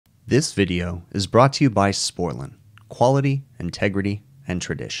This video is brought to you by Sporlan, quality, integrity, and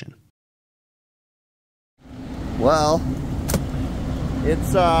tradition. Well,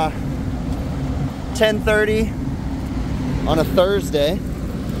 it's 10:30 on a Thursday,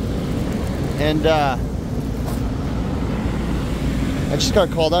 and I just got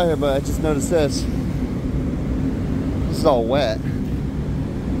called out here, but I just noticed this. This is all wet.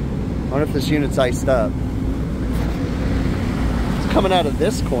 I wonder if this unit's iced up. It's coming out of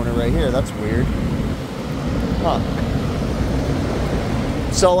this corner right here. That's weird. Huh.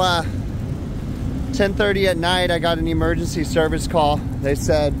 So, 10:30 at night, I got an emergency service call. They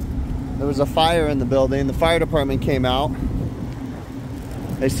said there was a fire in the building. The fire department came out.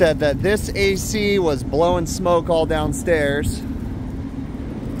 They said that this AC was blowing smoke all downstairs.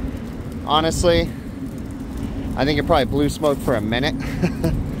 Honestly, I think it probably blew smoke for a minute.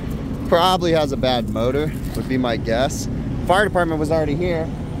 Probably has a bad motor, would be my guess. Fire department was already here.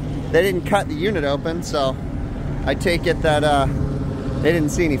 They didn't cut the unit open, so I take it that they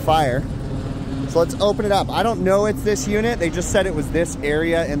didn't see any fire. So let's open it up. I don't know it's this unit. They just said it was this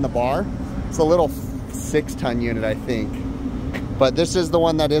area in the bar. It's a little 6-ton unit, I think. But this is the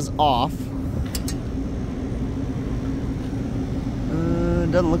one that is off.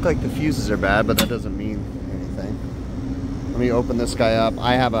 It doesn't look like the fuses are bad, but that doesn't mean anything. Let me open this guy up.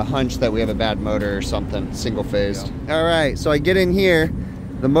 I have a hunch that we have a bad motor or something, single phased. All right, so I get in here.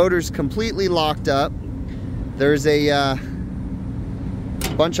 The motor's completely locked up. There's a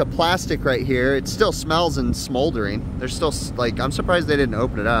bunch of plastic right here. It still smells and smoldering. There's still, like, I'm surprised they didn't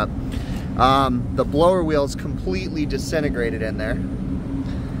open it up. The blower wheel's completely disintegrated in there.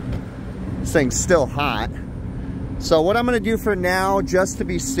 This thing's still hot. So what I'm gonna do for now, just to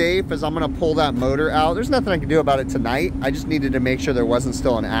be safe, is I'm gonna pull that motor out. There's nothing I can do about it tonight. I just needed to make sure there wasn't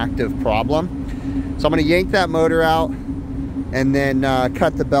still an active problem. So I'm gonna yank that motor out and then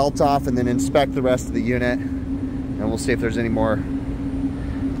cut the belt off and then inspect the rest of the unit. And we'll see if there's any more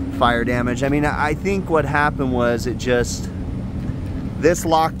fire damage. I mean, I think what happened was this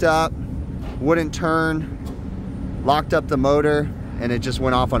locked up, wouldn't turn, locked up the motor, and it just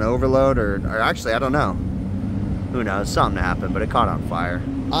went off on overload, or actually, I don't know. Who knows? Something happened, but it caught on fire.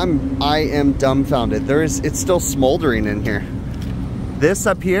 I am dumbfounded. It's still smoldering in here. This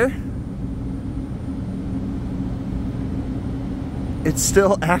up here, it's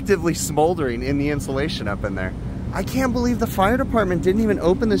still actively smoldering in the insulation up in there. I can't believe the fire department didn't even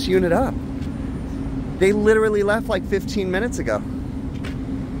open this unit up. They literally left like 15 minutes ago.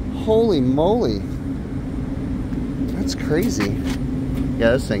 Holy moly. That's crazy.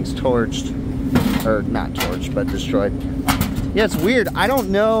 Yeah, this thing's torched. Or not torched, but destroyed. Yeah, it's weird. I don't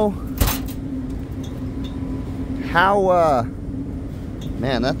know how,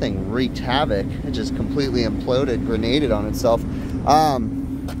 man, that thing wreaked havoc. It just completely imploded, grenaded on itself. I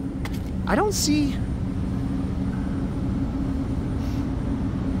don't see...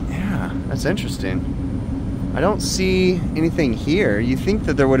 Yeah, that's interesting. I don't see anything here. You think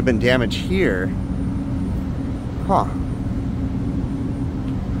that there would have been damage here. Huh.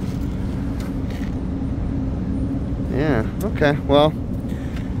 Yeah, okay, well,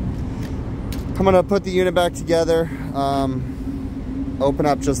 I'm gonna put the unit back together, open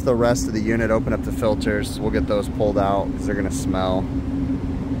up just the rest of the unit, open up the filters. We'll get those pulled out because they're gonna smell.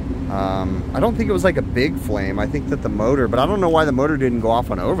 I don't think it was like a big flame. I think that the motor, but I don't know why the motor didn't go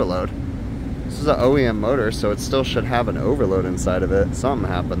off on overload. This is an OEM motor, so it still should have an overload inside of it. Something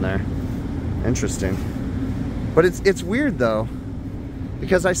happened there. Interesting. But it's weird though,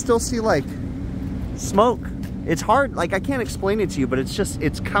 because I still see like smoke. It's hard, like I can't explain it to you, but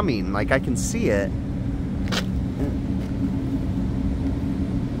it's coming, like I can see it.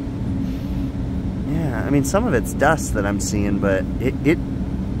 Yeah, I mean, some of it's dust that I'm seeing, but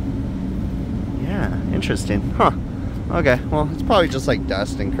yeah, interesting. Huh, okay, well, it's probably just like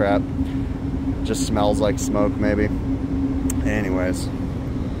dust and crap. Just smells like smoke, maybe. Anyways.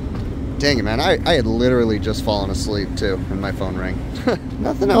 Dang it, man, I had literally just fallen asleep too, and my phone rang.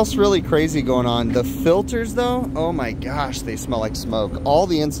 Nothing else really crazy going on. The filters though, oh my gosh, they smell like smoke. All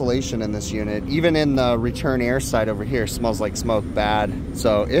the insulation in this unit, even in the return air side over here, smells like smoke bad.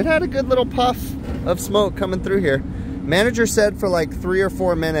 So it had a good little puff of smoke coming through here. Manager said for like 3 or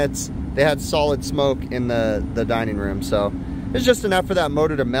 4 minutes, they had solid smoke in the dining room. So it's just enough for that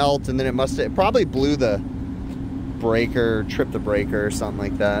motor to melt, and then it probably blew the breaker, tripped the breaker or something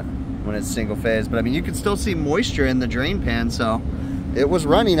like that when it's single phase. But I mean, you can still see moisture in the drain pan, so it was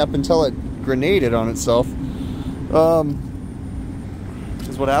running up until it grenaded on itself.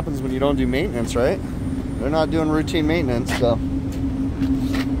 Is what happens when you don't do maintenance, right? They're not doing routine maintenance, so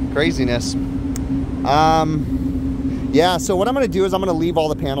craziness. Yeah, so what I'm gonna do is I'm gonna leave all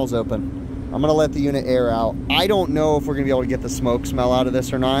the panels open. I'm gonna let the unit air out. I don't know if we're gonna be able to get the smoke smell out of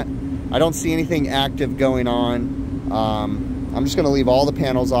this or not. I don't see anything active going on. I'm just gonna leave all the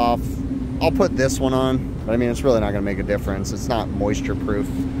panels off. I'll put this one on, but I mean, it's really not gonna make a difference. It's not moisture proof.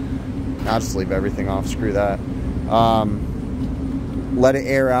 I'll just leave everything off, screw that. Let it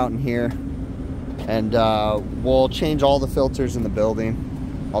air out in here, and we'll change all the filters in the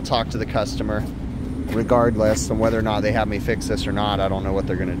building. I'll talk to the customer regardless, and whether or not they have me fix this or not, I don't know what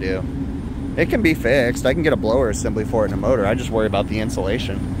they're gonna do. It can be fixed. I can get a blower assembly for it in a motor. I just worry about the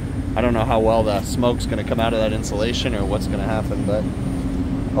insulation. I don't know how well the smoke's gonna come out of that insulation or what's gonna happen, but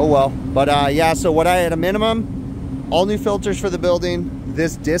oh well. But yeah, so what at a minimum, all new filters for the building.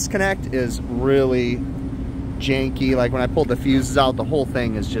 This disconnect is really janky. Like when I pulled the fuses out, the whole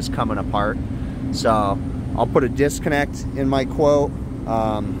thing is just coming apart. So I'll put a disconnect in my quote.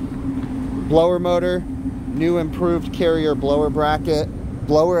 Blower motor, new improved carrier blower bracket,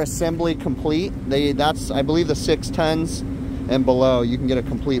 blower assembly complete. That's, I believe, the 6 tons and below. You can get a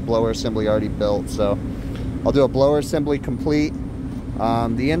complete blower assembly already built. So I'll do a blower assembly complete.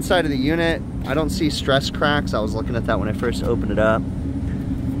 The inside of the unit, I don't see stress cracks. I was looking at that when I first opened it up.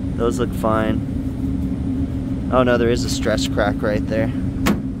 Those look fine. Oh no, there is a stress crack right there.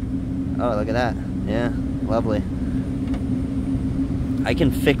 Oh, look at that. Yeah, lovely. I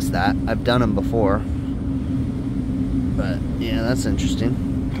can fix that. I've done them before. But yeah, that's interesting.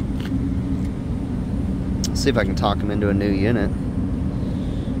 Let's see if I can talk them into a new unit.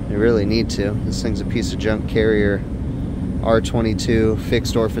 I really need to. This thing's a piece of junk carrier. R22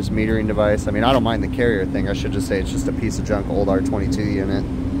 fixed orifice metering device. I mean, I don't mind the carrier thing. I should just say it's just a piece of junk old R22 unit.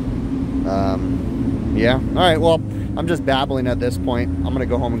 Yeah. All right. Well, I'm just babbling at this point. I'm gonna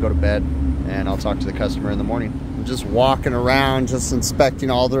go home and go to bed, and I'll talk to the customer in the morning. I'm just walking around, just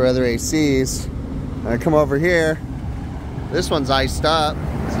inspecting all their other ACs. And I come over here. This one's iced up.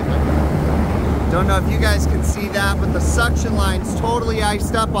 Don't know if you guys can see that, but the suction line's totally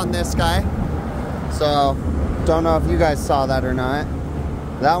iced up on this guy. So, don't know if you guys saw that or not.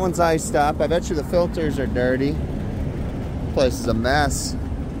 That one's iced up. I bet you the filters are dirty. This place is a mess.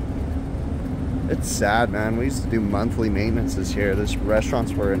 It's sad, man. We used to do monthly maintenances here. This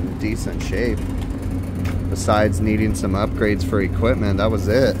restaurants were in decent shape. Besides needing some upgrades for equipment, that was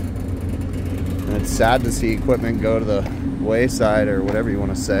it. And it's sad to see equipment go to the wayside, or whatever you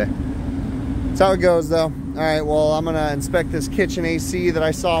want to say. That's how it goes, though. All right, well, I'm gonna inspect this kitchen AC that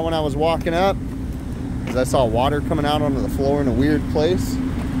I saw when I was walking up, because I saw water coming out onto the floor in a weird place.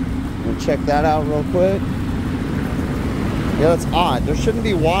 I'm gonna check that out real quick. Yeah, that's odd. There shouldn't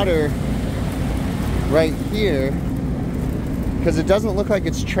be water right here, because it doesn't look like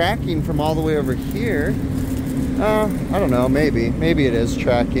it's tracking from all the way over here. I don't know, maybe it is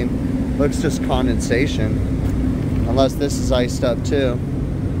tracking. Looks just condensation, unless this is iced up too.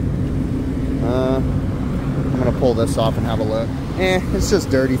 I'm gonna pull this off and have a look. It's just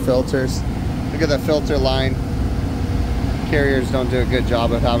dirty filters. Look at the filter line. Carriers don't do a good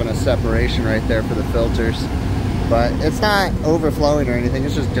job of having a separation right there for the filters. But it's not overflowing or anything.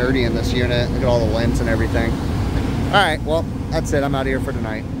 It's just dirty in this unit. Look at all the lens and everything. All right, well, that's it. I'm out of here for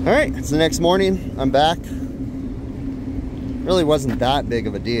tonight. All right, it's the next morning. I'm back. Really wasn't that big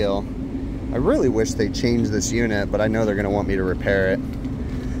of a deal. I really wish they changed this unit, but I know they're gonna want me to repair it.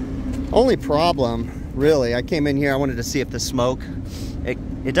 Only problem, really, I came in here, I wanted to see if the smoke,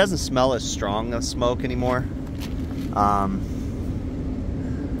 it doesn't smell as strong, the smoke anymore. I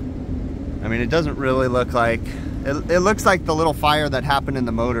mean, it doesn't really look like, it looks like the little fire that happened in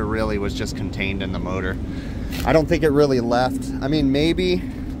the motor really was just contained in the motor. I don't think it really left. I mean, maybe,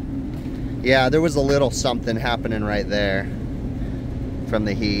 yeah, there was a little something happening right there from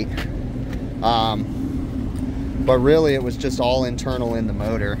the heat. But really it was just all internal in the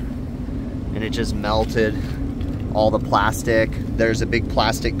motor, and it just melted all the plastic. There's a big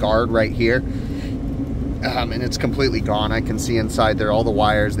plastic guard right here, and it's completely gone. I can see inside there all the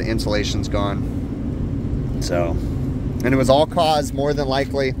wires, the insulation's gone. So, and it was all caused more than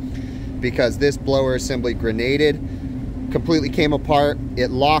likely because this blower assembly grenaded, completely came apart, it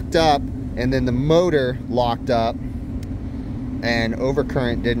locked up, and then the motor locked up, and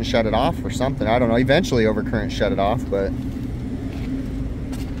overcurrent didn't shut it off or something. I don't know. Eventually overcurrent shut it off, but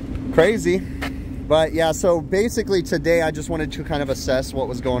crazy. But yeah, so basically today I just wanted to kind of assess what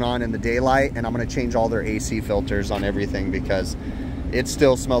was going on in the daylight, and I'm going to change all their AC filters on everything because it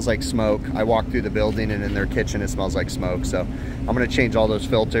still smells like smoke. I walked through the building and in their kitchen it smells like smoke. So I'm going to change all those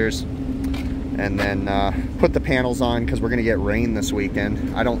filters and then put the panels on because we're going to get rain this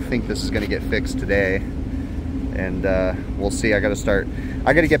weekend. I don't think this is going to get fixed today. And we'll see. I got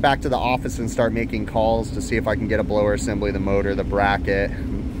to get back to the office and start making calls to see if I can get a blower assembly, the motor, the bracket,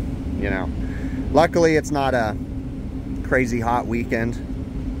 you know. Luckily, it's not a crazy hot weekend.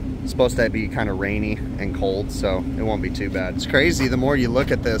 It's supposed to be kind of rainy and cold, so it won't be too bad. It's crazy the more you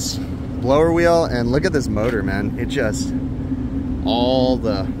look at this blower wheel and look at this motor, man. It just, all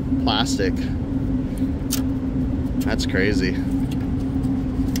the plastic. That's crazy.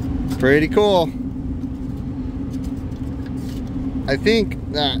 Pretty cool. I think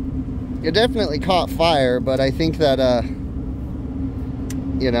that it definitely caught fire, but I think that,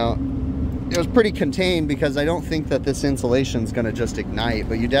 you know, it was pretty contained because I don't think that this insulation is going to just ignite,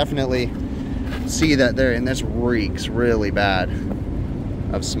 but you definitely see that there, and this reeks really bad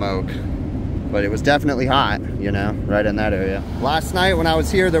of smoke. But it was definitely hot, you know, right in that area. Last night when I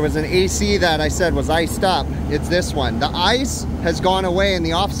was here, there was an AC that I said was iced up. It's this one. The ice has gone away in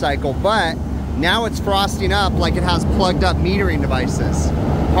the off cycle, but now it's frosting up like it has plugged up metering devices.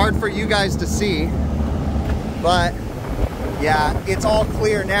 Hard for you guys to see, but yeah, it's all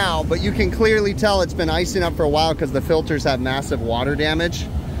clear now, but you can clearly tell it's been icing up for a while because the filters have massive water damage.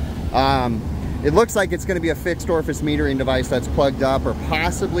 It looks like it's going to be a fixed orifice metering device that's plugged up, or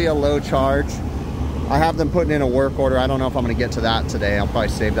possibly a low charge. I have them putting in a work order. I don't know if I'm going to get to that today. I'll probably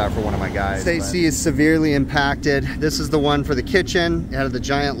save that for one of my guys. This AC is severely impacted. This is the one for the kitchen. It had the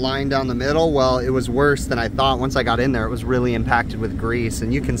giant line down the middle. Well, it was worse than I thought. Once I got in there, it was really impacted with grease.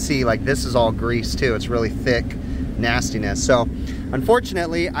 And you can see, like, this is all grease too. It's really thick nastiness. So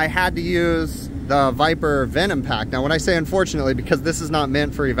unfortunately, I had to use the Viper Venom Pack. Now, when I say unfortunately, because this is not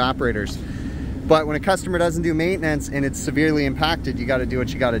meant for evaporators, but when a customer doesn't do maintenance and it's severely impacted, you got to do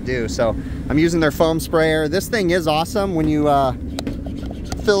what you got to do. So I'm using their foam sprayer. This thing is awesome when you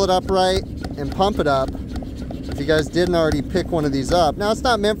fill it up right and pump it up. If you guys didn't already pick one of these up. Now, it's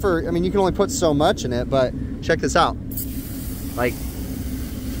not meant for, I mean, you can only put so much in it, but check this out. Like,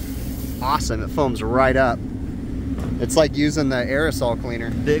 awesome. It foams right up. It's like using the aerosol cleaner.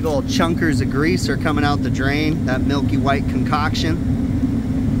 Big old chunkers of grease are coming out the drain, that milky white concoction.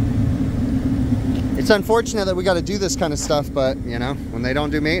 It's unfortunate that we got to do this kind of stuff, but you know, when they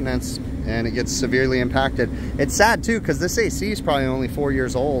don't do maintenance and it gets severely impacted. It's sad too, because this AC is probably only 4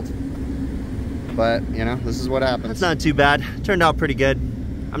 years old. But you know, this is what happens. It's not too bad. Turned out pretty good.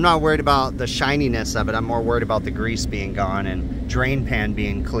 I'm not worried about the shininess of it. I'm more worried about the grease being gone and drain pan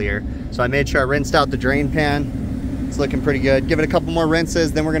being clear. So I made sure I rinsed out the drain pan. It's looking pretty good. Give it a couple more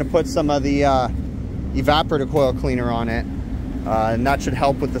rinses, then we're gonna put some of the evaporator coil cleaner on it. And that should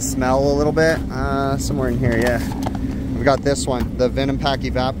help with the smell a little bit. Somewhere in here, yeah. We've got this one, the Venom Pack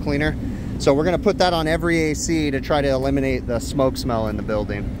Evap Cleaner. So we're gonna put that on every AC to try to eliminate the smoke smell in the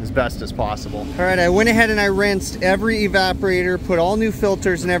building as best as possible. All right, I went ahead and I rinsed every evaporator, put all new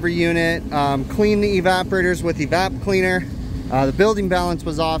filters in every unit, cleaned the evaporators with Evap Cleaner. The building balance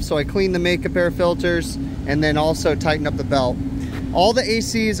was off, so I cleaned the makeup air filters and then also tightened up the belt. All the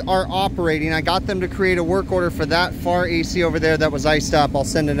ACs are operating. I got them to create a work order for that far AC over there that was iced up. I'll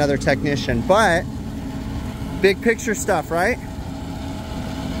send another technician, but big picture stuff, right?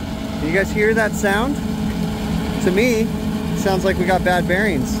 Can you guys hear that sound? To me, it sounds like we got bad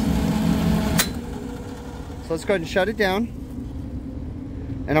bearings. So let's go ahead and shut it down.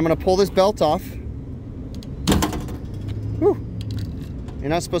 And I'm gonna pull this belt off. Whew. You're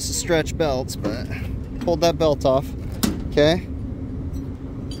not supposed to stretch belts, but pulled that belt off, okay?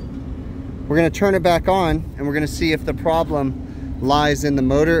 We're gonna turn it back on and we're gonna see if the problem lies in the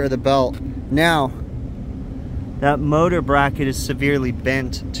motor or the belt. Now, that motor bracket is severely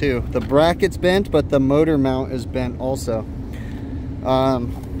bent too. The bracket's bent, but the motor mount is bent also. We'll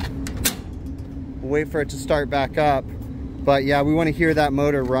wait for it to start back up. But yeah, we wanna hear that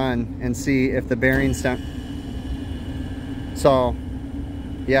motor run and see if the bearings don't. So,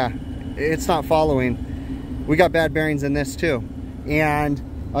 yeah, it's not following. We got bad bearings in this too. And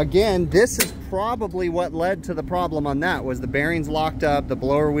again, this is probably what led to the problem on that, was the bearings locked up, the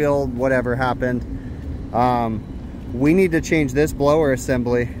blower wheel, whatever happened. We need to change this blower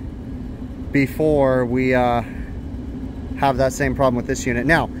assembly before we have that same problem with this unit.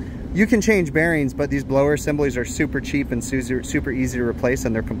 Now, you can change bearings, but these blower assemblies are super cheap and super easy to replace,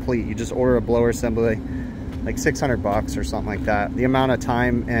 and they're complete. You just order a blower assembly, like 600 bucks or something like that. The amount of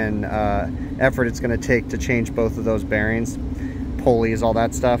time and effort it's gonna take to change both of those bearings, pulleys, all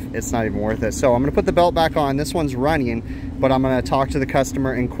that stuff, it's not even worth it. So I'm gonna put the belt back on. This one's running, but I'm gonna talk to the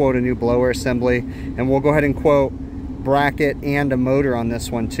customer and quote a new blower assembly, and we'll go ahead and quote bracket and a motor on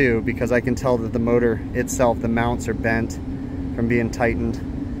this one too, because I can tell that the motor itself, the mounts are bent from being tightened.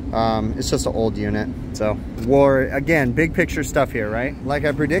 It's just an old unit. So again, big picture stuff here, right? Like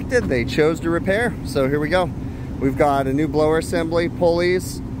I predicted, they chose to repair, so here we go. We've got a new blower assembly,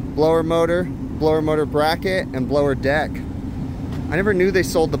 pulleys, blower motor bracket, and blower deck. I never knew they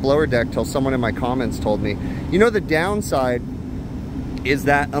sold the blower deck till someone in my comments told me. You know, the downside is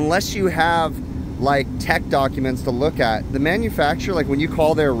that unless you have like tech documents to look at, the manufacturer, like when you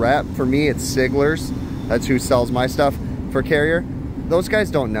call their rep, for me it's Sigler's, that's who sells my stuff for Carrier, those guys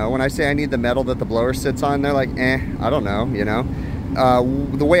don't know. When I say I need the metal that the blower sits on, they're like, I don't know, you know.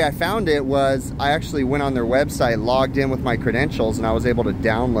 The way I found it was I actually went on their website, logged in with my credentials, and I was able to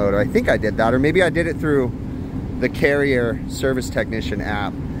download it. I think I did that, or maybe I did it through the Carrier service technician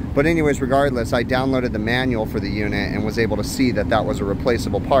app. But anyways, regardless, I downloaded the manual for the unit and was able to see that that was a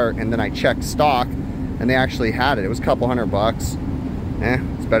replaceable part. And then I checked stock and they actually had it. It was a couple $100.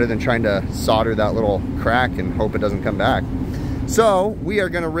 It's better than trying to solder that little crack and hope it doesn't come back. So we are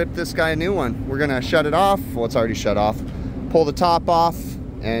gonna rip this guy a new one. We're gonna shut it off. Well, it's already shut off. Pull the top off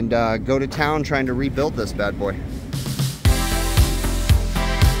and go to town trying to rebuild this bad boy.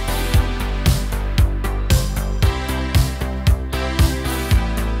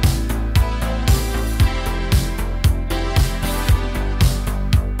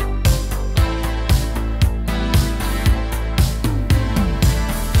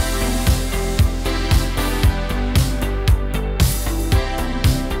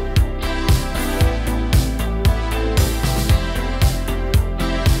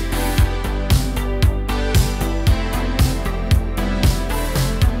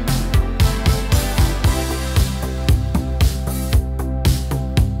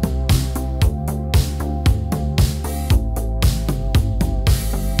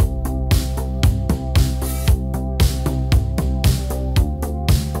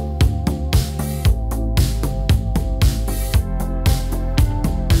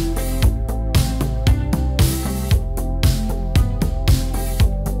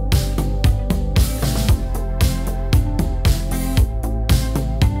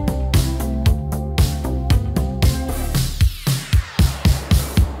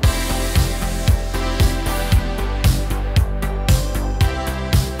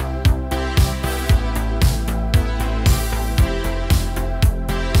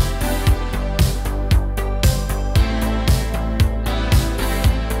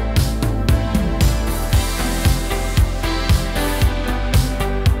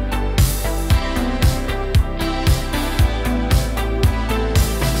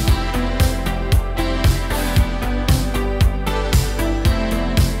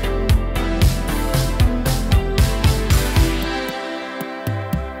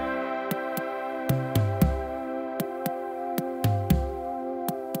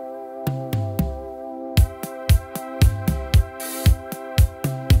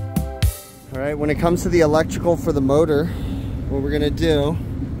 When it comes to the electrical for the motor, what we're gonna do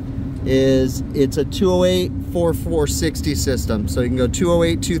is it's a 208 460 system. So you can go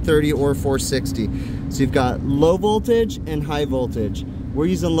 208, 230, or 460. So you've got low voltage and high voltage. We're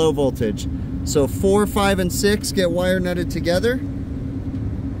using low voltage. So 4, 5, and 6 get wire nutted together.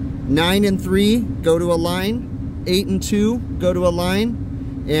 9 and 3 go to a line. 8 and 2 go to a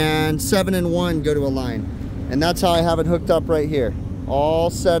line. And 7 and 1 go to a line. And that's how I have it hooked up right here. All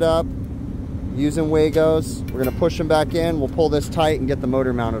set up. Using Wagos. We're gonna push them back in. We'll pull this tight and get the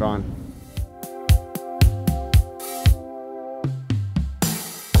motor mounted on.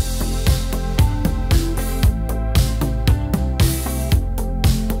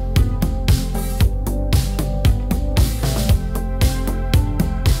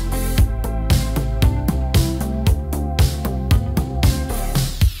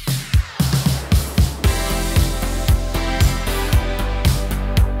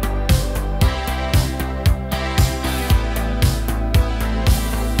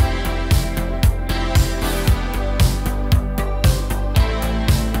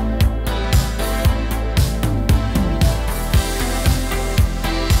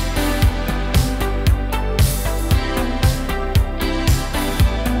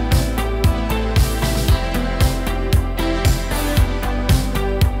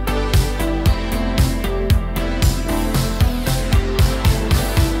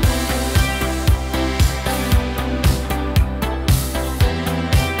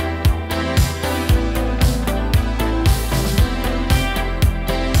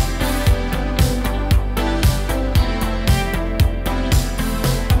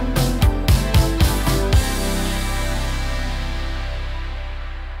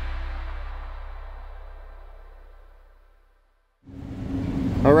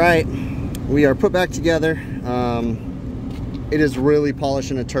 All right, we are put back together. It is really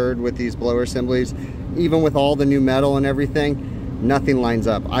polishing a turd with these blower assemblies, even with all the new metal and everything. Nothing lines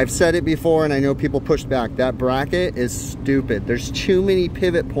up. I've said it before and I know people push back. That bracket is stupid. There's too many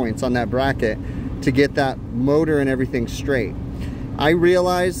pivot points on that bracket to get that motor and everything straight. I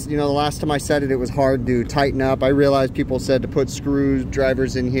realized, you know, the last time I said it, it was hard to tighten up. I realized people said to put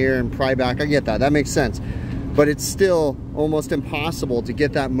screwdrivers in here and pry back. I get that. That makes sense. But it's still almost impossible to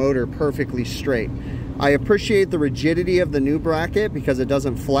get that motor perfectly straight. I appreciate the rigidity of the new bracket because it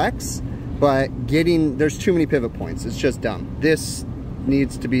doesn't flex. But there's too many pivot points. It's just dumb. This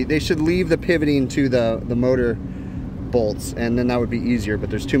needs to be, they should leave the pivoting to the motor bolts, and then that would be easier, but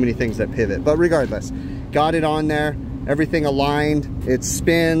there's too many things that pivot. But regardless, got it on there, everything aligned, it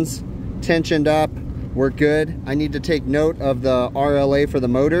spins, tensioned up, we're good. I need to take note of the RLA for the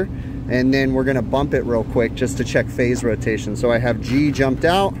motor, and then we're gonna bump it real quick just to check phase rotation. So I have G jumped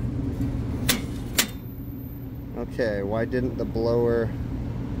out. Okay, why didn't the blower...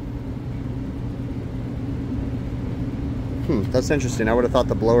 That's interesting. I would have thought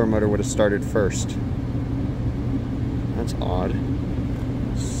the blower motor would have started first. That's odd.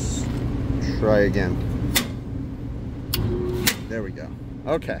 Let's try again. There we go.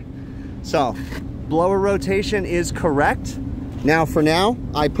 Okay. So, blower rotation is correct. Now, for now,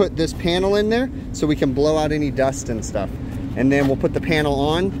 I put this panel in there so we can blow out any dust and stuff. And then we'll put the panel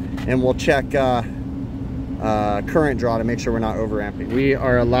on and we'll check current draw to make sure we're not overamping. We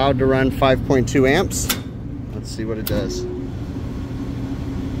are allowed to run 5.2 amps. Let's see what it does.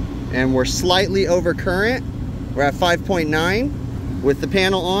 And we're slightly over current. We're at 5.9 with the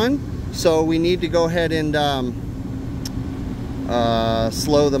panel on. So we need to go ahead and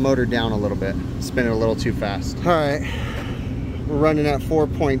slow the motor down a little bit. Spin it a little too fast. All right, we're running at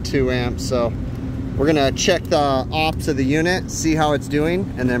 4.2 amps. So we're gonna check the ops of the unit, see how it's doing,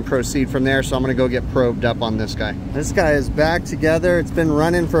 and then proceed from there. So I'm gonna go get probed up on this guy. This guy is back together. It's been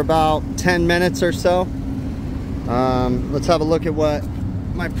running for about 10 minutes or so. Let's have a look at what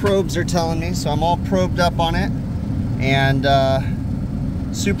my probes are telling me. So I'm all probed up on it, and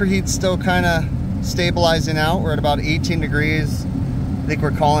superheat's still kind of stabilizing out. We're at about 18 degrees. I think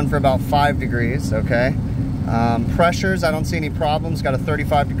we're calling for about 5 degrees. Okay. Pressures, I don't see any problems. Got a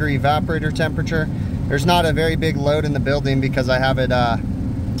 35-degree evaporator temperature. There's not a very big load in the building because I have it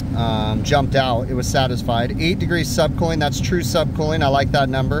jumped out. It was satisfied. 8 degrees subcooling. That's true subcooling. I like that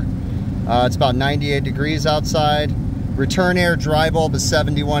number. It's about 98 degrees outside. Return air dry bulb is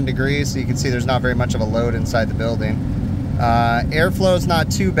 71 degrees, so you can see there's not very much of a load inside the building. Airflow is not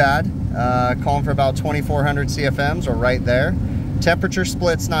too bad. Calling for about 2,400 CFMs, or right there. Temperature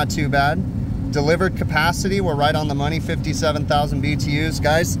split's not too bad. Delivered capacity, we're right on the money, 57,000 BTUs.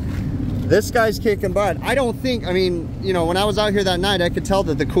 Guys, this guy's kicking butt. I don't think, I mean, you know, when I was out here that night, I could tell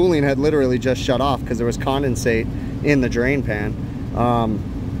that the cooling had literally just shut off because there was condensate in the drain pan.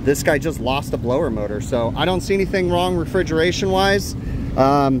 This guy just lost a blower motor, so I don't see anything wrong refrigeration wise.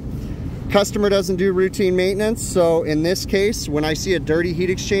 Customer doesn't do routine maintenance, so in this case, when I see a dirty heat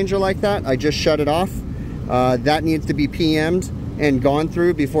exchanger like that, I just shut it off. That needs to be PM'd and gone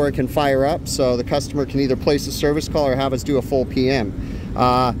through before it can fire up, so the customer can either place a service call or have us do a full PM.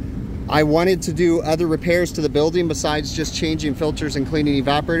 I wanted to do other repairs to the building besides just changing filters and cleaning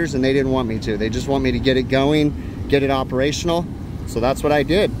evaporators, and they didn't want me to. They just want me to get it going, get it operational. So that's what I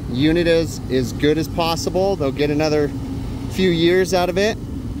did. Unit is as good as possible. They'll get another few years out of it.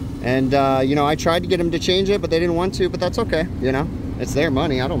 And you know, I tried to get them to change it, but they didn't want to, but that's okay. You know, it's their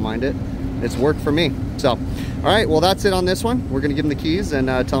money. I don't mind it. It's work for me. So, all right, well, that's it on this one. We're gonna give them the keys and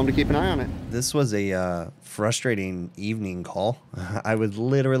tell them to keep an eye on it. This was a frustrating evening call. I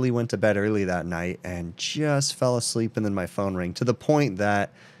literally went to bed early that night and just fell asleep, and then my phone rang, to the point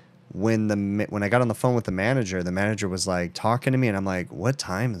that when I got on the phone with the manager was like talking to me, and I'm like, what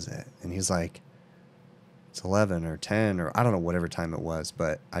time is it? And he's like, it's 11 or 10 or I don't know, whatever time it was,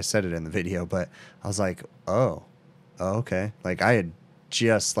 but I said it in the video. But I was like, oh okay. Like I had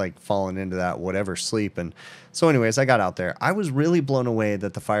just like fallen into that whatever sleep. And so anyways, I got out there. I was really blown away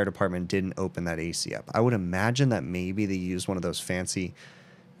that the fire department didn't open that AC up. I would imagine that maybe they used one of those fancy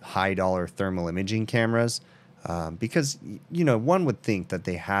high dollar thermal imaging cameras. Because, you know, one would think that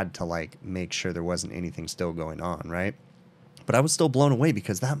they had to like make sure there wasn't anything still going on, right? But I was still blown away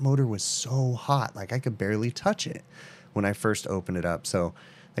because that motor was so hot. Like I could barely touch it when I first opened it up. So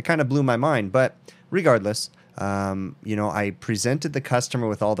that kind of blew my mind. But regardless, you know, I presented the customer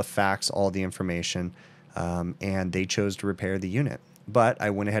with all the facts, all the information, and they chose to repair the unit. But I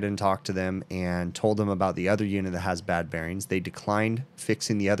went ahead and talked to them and told them about the other unit that has bad bearings. They declined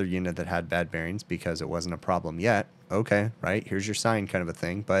fixing the other unit that had bad bearings because it wasn't a problem yet. Okay, right? Here's your sign, kind of a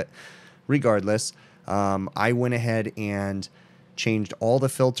thing. But regardless, I went ahead and changed all the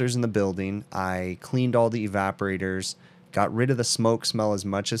filters in the building. I cleaned all the evaporators, got rid of the smoke smell as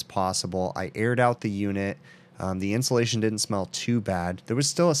much as possible. I aired out the unit. The insulation didn't smell too bad. There was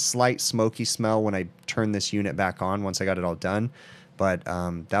still a slight smoky smell when I turned this unit back on once I got it all done. But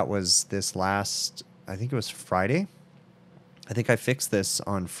that was this last, I think it was Friday. I think I fixed this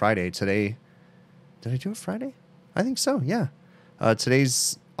on Friday. Today, did I do it Friday? I think so, yeah.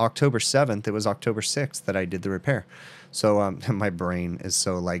 Today's October 7th. It was October 6th that I did the repair. So my brain is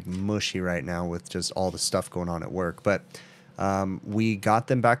so like mushy right now with just all the stuff going on at work. But we got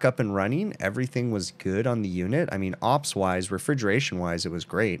them back up and running. Everything was good on the unit. I mean, ops-wise, refrigeration-wise, it was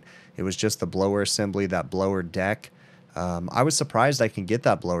great. It was just the blower assembly, that blower deck. I was surprised I can get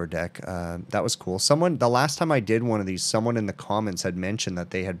that blower deck. That was cool. The last time I did one of these, someone in the comments had mentioned that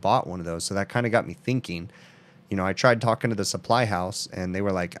they had bought one of those. So that kind of got me thinking. You know, I tried talking to the supply house and they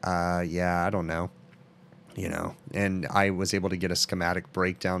were like, yeah, I don't know. You know, and I was able to get a schematic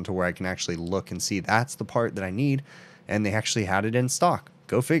breakdown to where I can actually look and see that's the part that I need. And they actually had it in stock.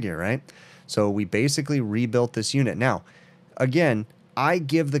 Go figure, right? So we basically rebuilt this unit. Now, again, I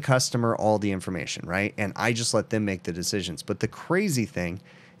give the customer all the information, right? And I just let them make the decisions. But the crazy thing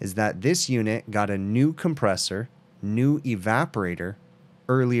is that this unit got a new compressor, new evaporator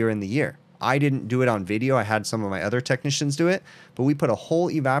earlier in the year. I didn't do it on video. I had some of my other technicians do it, but we put a whole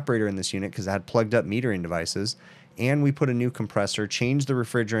evaporator in this unit because it had plugged up metering devices, and we put a new compressor, changed the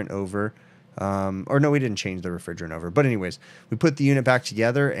refrigerant over, or no, we didn't change the refrigerant over, but anyways, we put the unit back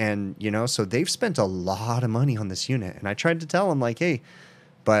together, and, you know, so they've spent a lot of money on this unit, and I tried to tell them, like, hey,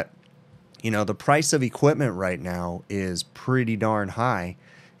 but, you know, the price of equipment right now is pretty darn high,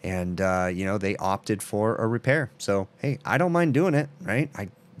 and, you know, they opted for a repair, so, hey, I don't mind doing it, right?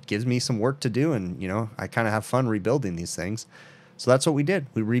 Gives me some work to do, and you know, I kind of have fun rebuilding these things. So that's what we did.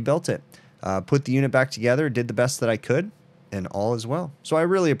 We rebuilt it, put the unit back together, did the best that I could, and all is well. So I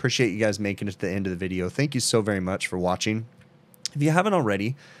really appreciate you guys making it to the end of the video. Thank you so very much for watching. If you haven't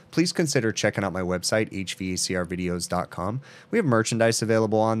already, please consider checking out my website, hvacrvideos.com. We have merchandise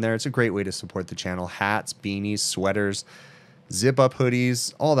available on there. It's a great way to support the channel. Hats, beanies, sweaters, zip-up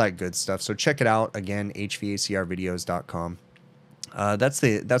hoodies, all that good stuff. So check it out. Again, hvacrvideos.com.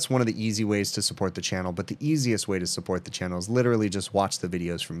 That's one of the easy ways to support the channel, but the easiest way to support the channel is literally just watch the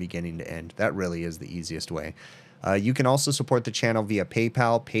videos from beginning to end. That really is the easiest way. You can also support the channel via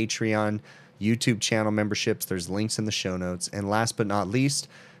PayPal, Patreon, YouTube channel memberships. There's links in the show notes. And last but not least,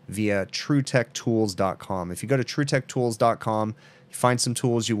 via TrueTechTools.com. If you go to TrueTechTools.com, you find some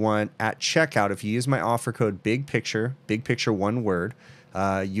tools you want at checkout. If you use my offer code big picture one word,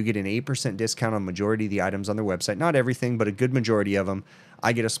 you get an 8% discount on majority of the items on their website. Not everything, but a good majority of them.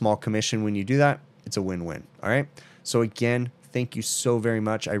 I get a small commission when you do that. It's a win-win. All right. So again, thank you so very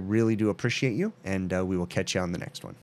much. I really do appreciate you, and we will catch you on the next one.